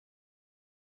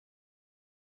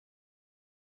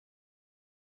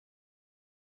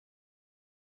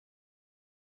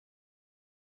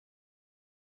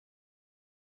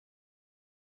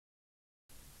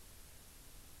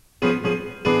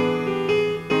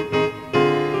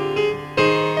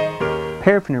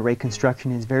Paraffin array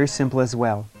construction is very simple as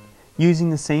well.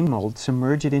 Using the same mold,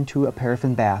 submerge it into a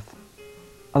paraffin bath.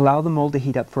 Allow the mold to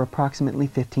heat up for approximately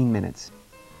 15 minutes.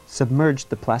 Submerge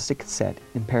the plastic cassette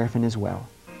in paraffin as well.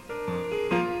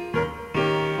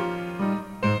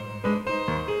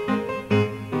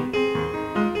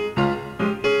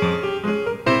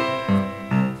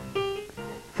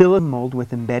 Fill a mold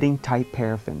with embedding type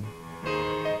paraffin.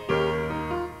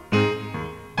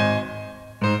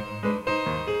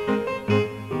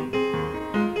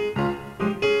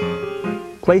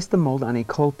 Place the mold on a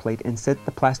cold plate and set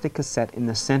the plastic cassette in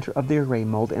the center of the array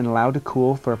mold and allow to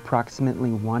cool for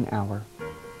approximately 1 hour.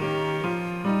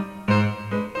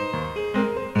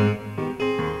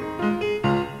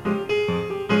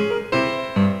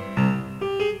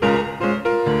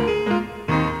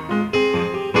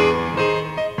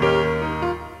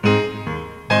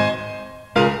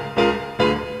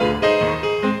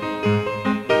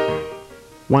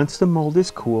 Once the mold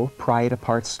is cool, pry it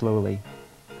apart slowly.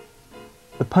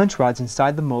 The punch rods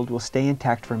inside the mold will stay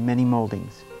intact for many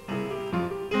moldings.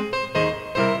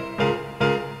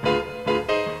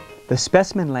 The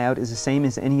specimen layout is the same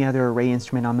as any other array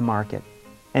instrument on the market.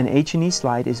 An H&E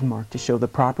slide is marked to show the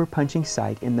proper punching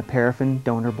site in the paraffin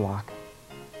donor block.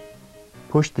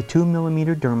 Push the 2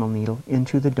 mm dermal needle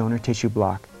into the donor tissue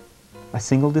block. A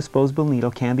single disposable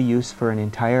needle can be used for an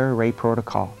entire array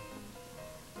protocol.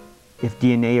 If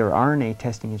DNA or RNA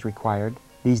testing is required,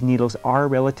 these needles are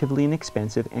relatively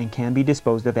inexpensive and can be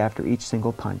disposed of after each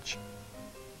single punch.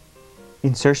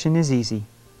 Insertion is easy.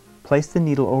 Place the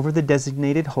needle over the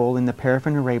designated hole in the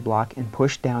paraffin array block and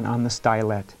push down on the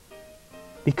stylet.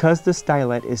 Because the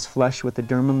stylet is flush with the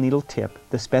dermal needle tip,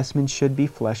 the specimen should be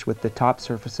flush with the top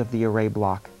surface of the array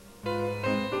block.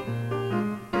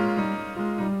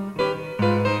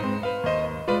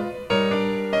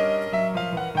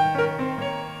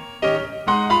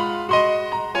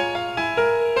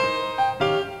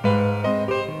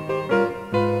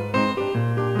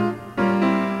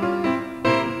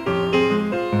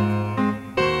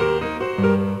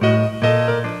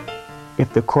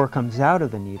 If the core comes out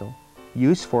of the needle,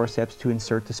 use forceps to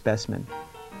insert the specimen.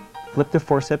 Flip the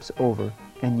forceps over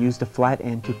and use the flat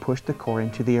end to push the core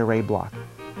into the array block.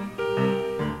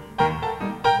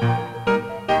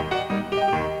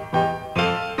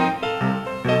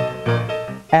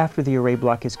 After the array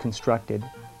block is constructed,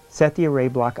 set the array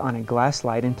block on a glass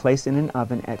slide and place in an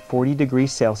oven at 40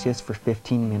 degrees Celsius for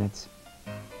 15 minutes.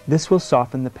 This will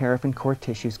soften the paraffin core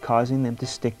tissues, causing them to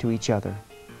stick to each other.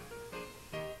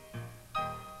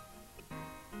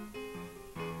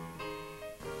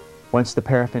 Once the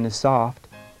paraffin is soft,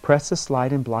 press the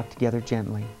slide and block together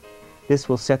gently. This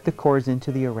will set the cores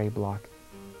into the array block.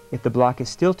 If the block is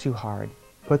still too hard,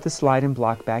 put the slide and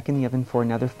block back in the oven for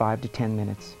another 5 to 10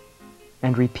 minutes,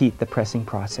 and repeat the pressing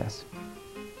process.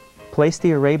 Place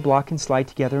the array block and slide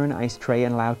together in an ice tray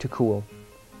and allow to cool.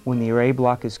 When the array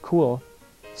block is cool,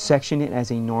 section it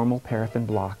as a normal paraffin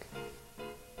block.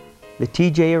 The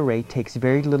TJ array takes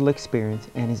very little experience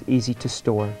and is easy to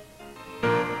store.